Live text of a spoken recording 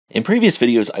In previous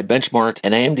videos, I benchmarked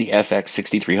an AMD FX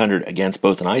 6300 against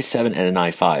both an i7 and an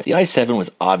i5. The i7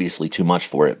 was obviously too much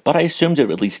for it, but I assumed it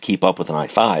would at least keep up with an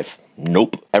i5.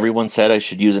 Nope. Everyone said I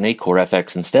should use an 8-core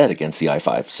FX instead against the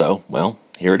i5, so, well,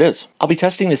 here it is. I'll be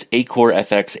testing this 8-core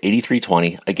FX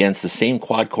 8320 against the same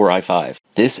quad-core i5.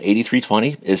 This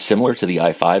 8320 is similar to the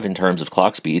i5 in terms of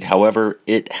clock speed, however,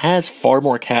 it has far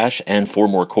more cache and 4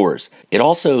 more cores. It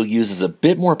also uses a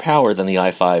bit more power than the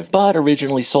i5, but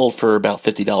originally sold for about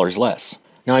 $50 less.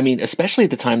 Now, I mean, especially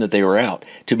at the time that they were out,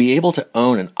 to be able to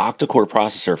own an octa-core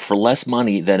processor for less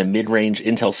money than a mid-range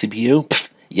Intel CPU, pfft,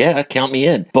 yeah, count me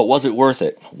in. But was it worth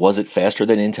it? Was it faster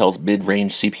than Intel's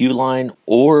mid-range CPU line,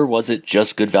 or was it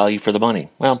just good value for the money?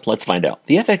 Well, let's find out.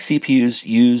 The FX CPUs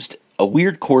used a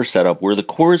weird core setup where the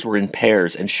cores were in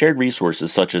pairs and shared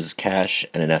resources such as cache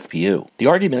and an FPU. The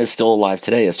argument is still alive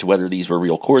today as to whether these were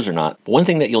real cores or not. But one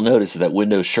thing that you'll notice is that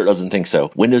Windows sure doesn't think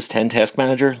so. Windows 10 Task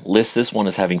Manager lists this one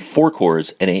as having 4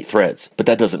 cores and 8 threads, but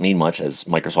that doesn't mean much as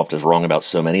Microsoft is wrong about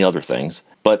so many other things.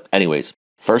 But anyways,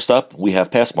 first up, we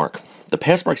have Passmark. The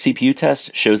Passmark CPU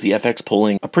test shows the FX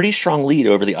pulling a pretty strong lead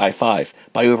over the i5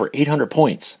 by over 800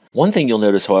 points. One thing you'll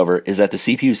notice, however, is that the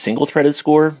CPU's single-threaded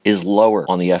score is lower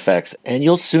on the FX, and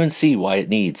you'll soon see why it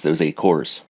needs those 8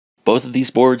 cores. Both of these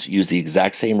boards use the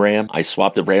exact same RAM. I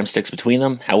swapped the RAM sticks between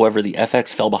them, however, the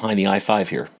FX fell behind the i5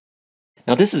 here.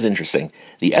 Now this is interesting.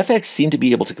 The FX seemed to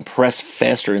be able to compress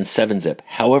faster in 7-zip.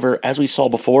 However, as we saw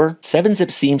before, 7-zip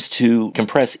seems to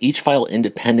compress each file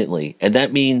independently, and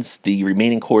that means the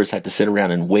remaining cores have to sit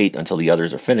around and wait until the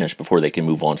others are finished before they can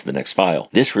move on to the next file.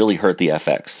 This really hurt the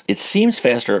FX. It seems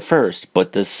faster at first,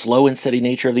 but the slow and steady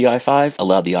nature of the i5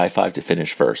 allowed the i5 to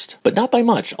finish first. But not by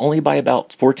much, only by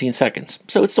about 14 seconds,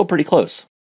 so it's still pretty close.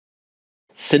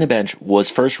 Cinebench was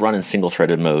first run in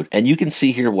single-threaded mode, and you can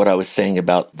see here what I was saying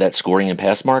about that scoring in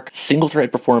Passmark.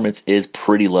 Single-thread performance is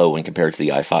pretty low when compared to the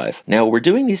i5. Now, we're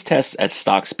doing these tests at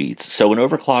stock speeds, so an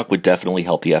overclock would definitely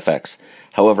help the FX.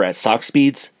 However, at stock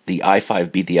speeds, the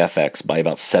i5 beat the FX by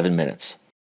about 7 minutes.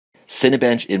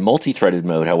 Cinebench in multi-threaded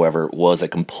mode, however, was a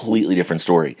completely different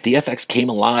story. The FX came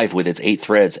alive with its 8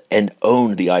 threads and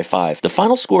owned the i5. The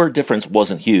final score difference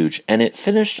wasn't huge, and it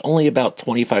finished only about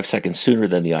 25 seconds sooner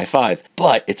than the i5,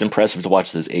 but it's impressive to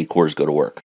watch those 8 cores go to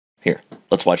work. Here,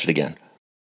 let's watch it again.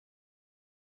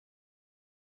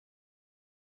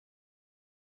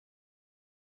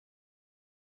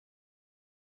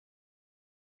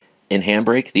 In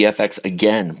Handbrake, the FX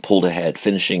again pulled ahead,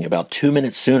 finishing about 2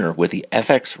 minutes sooner, with the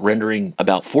FX rendering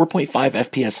about 4.5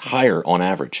 FPS higher on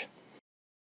average.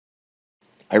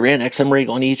 I ran Xmrig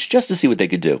on each just to see what they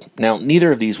could do. Now,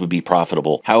 neither of these would be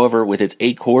profitable. However, with its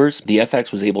 8 cores, the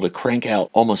FX was able to crank out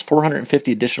almost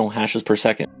 450 additional hashes per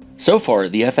second. So far,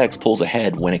 the FX pulls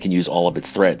ahead when it can use all of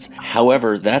its threads.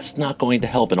 However, that's not going to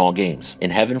help in all games.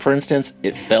 In Heaven, for instance,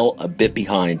 it fell a bit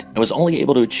behind and was only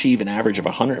able to achieve an average of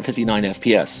 159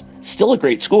 FPS. Still a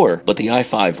great score, but the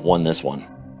i5 won this one.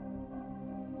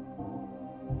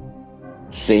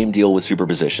 Same deal with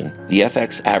Superposition. The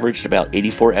FX averaged about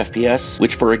 84 FPS,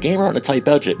 which for a gamer on a tight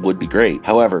budget would be great.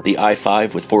 However, the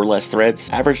i5 with 4 less threads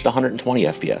averaged 120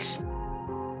 FPS.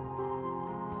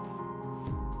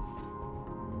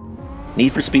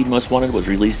 Need for Speed Most Wanted was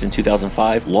released in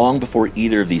 2005, long before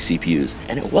either of these CPUs,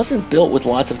 and it wasn't built with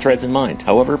lots of threads in mind.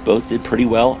 However, both did pretty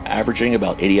well, averaging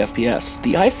about 80 FPS.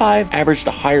 The i5 averaged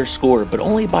a higher score, but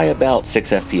only by about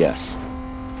 6 FPS.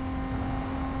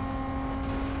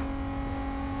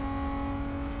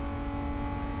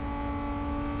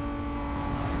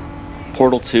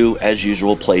 Portal 2, as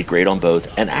usual, played great on both,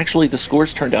 and actually the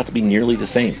scores turned out to be nearly the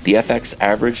same. The FX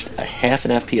averaged a half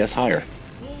an FPS higher.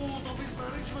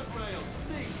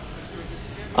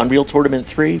 Unreal Tournament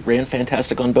 3 ran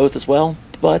fantastic on both as well,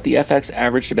 but the FX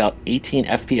averaged about 18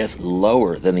 FPS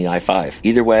lower than the i5.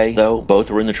 Either way, though, both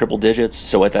were in the triple digits,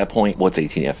 so at that point, what's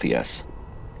 18 FPS?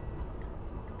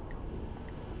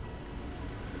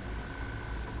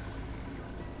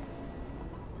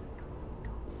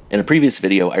 In a previous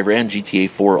video, I ran GTA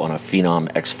 4 on a Phenom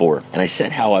X4, and I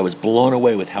said how I was blown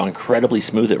away with how incredibly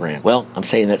smooth it ran. Well, I'm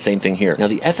saying that same thing here. Now,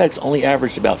 the FX only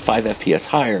averaged about 5 FPS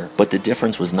higher, but the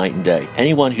difference was night and day.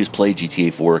 Anyone who's played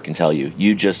GTA 4 can tell you,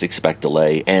 you just expect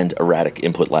delay and erratic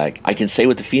input lag. I can say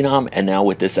with the Phenom, and now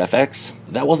with this FX,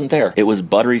 that wasn't there. It was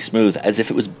buttery smooth, as if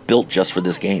it was built just for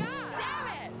this game.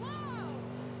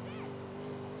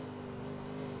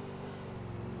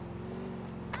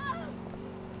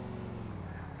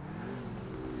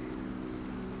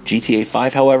 GTA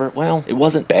 5, however, well, it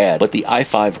wasn't bad, but the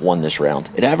i5 won this round.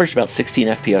 It averaged about 16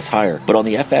 FPS higher, but on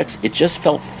the FX, it just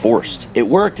felt forced. It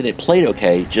worked and it played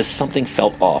okay, just something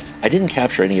felt off. I didn't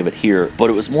capture any of it here, but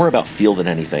it was more about feel than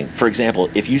anything. For example,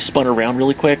 if you spun around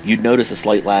really quick, you'd notice a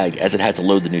slight lag as it had to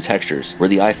load the new textures, where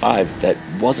the i5, that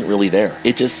wasn't really there.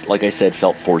 It just, like I said,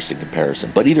 felt forced in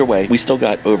comparison. But either way, we still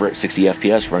got over at 60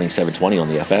 FPS running 720 on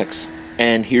the FX.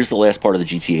 And here's the last part of the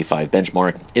GTA 5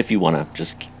 benchmark, if you want to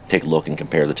just take a look and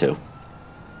compare the two.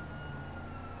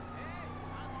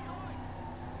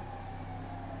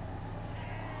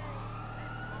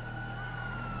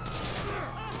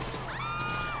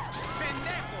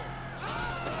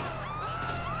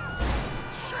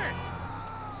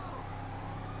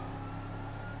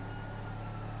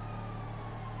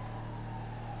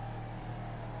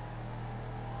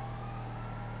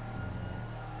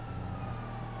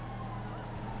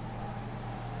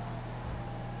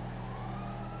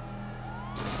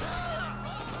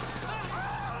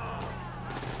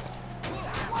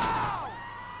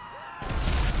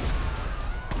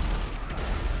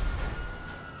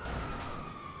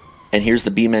 And here's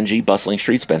the BeamNG Bustling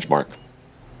Streets benchmark.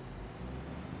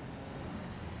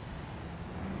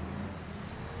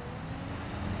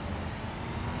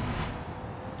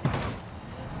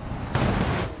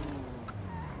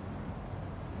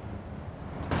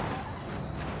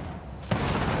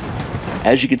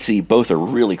 As you can see, both are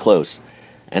really close.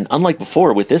 And unlike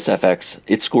before with this FX,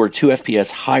 it scored 2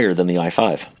 FPS higher than the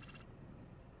i5.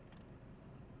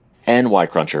 And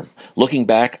Ycruncher. Looking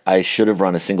back, I should have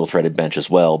run a single-threaded bench as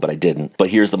well, but I didn't. But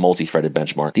here's the multi-threaded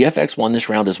benchmark. The FX won this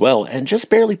round as well, and just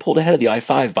barely pulled ahead of the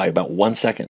i5 by about 1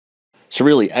 second. So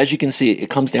really, as you can see, it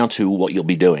comes down to what you'll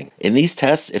be doing. In these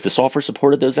tests, if the software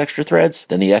supported those extra threads,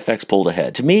 then the FX pulled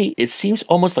ahead. To me, it seems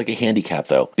almost like a handicap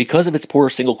though. Because of its poor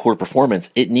single-core performance,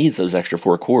 it needs those extra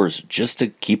 4 cores just to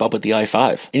keep up with the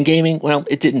i5. In gaming, well,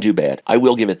 it didn't do bad. I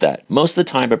will give it that. Most of the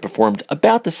time, it performed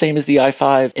about the same as the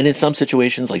i5, and in some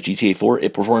situations, like GTA 4,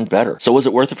 it performed better. So was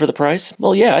it worth it for the price?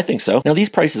 Well, yeah, I think so. Now, these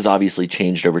prices obviously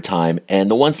changed over time,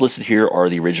 and the ones listed here are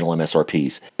the original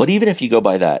MSRPs. But even if you go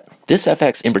by that, this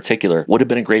FX in particular would have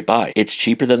been a great buy. It's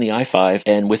cheaper than the i5,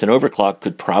 and with an overclock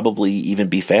could probably even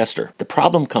be faster. The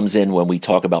problem comes in when we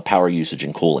talk about power usage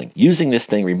and cooling. Using this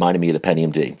thing reminded me of the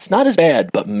Pentium D. It's not as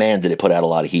bad, but man did it put out a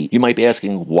lot of heat. You might be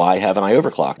asking, why haven't I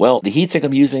overclocked? Well, the heatsink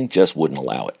I'm using just wouldn't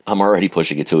allow it. I'm already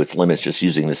pushing it to its limits just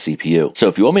using the CPU. So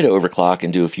if you want me to overclock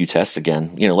and do a few tests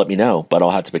again, let me know, but I'll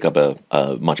have to pick up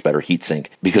a much better heatsink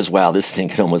because wow, this thing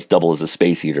can almost double as a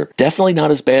space heater. Definitely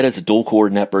not as bad as a dual-core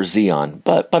NetBurst Xeon,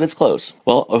 but it's close.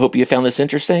 Well, I hope you found this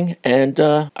interesting, and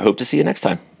I hope to see you next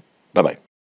time. Bye-bye.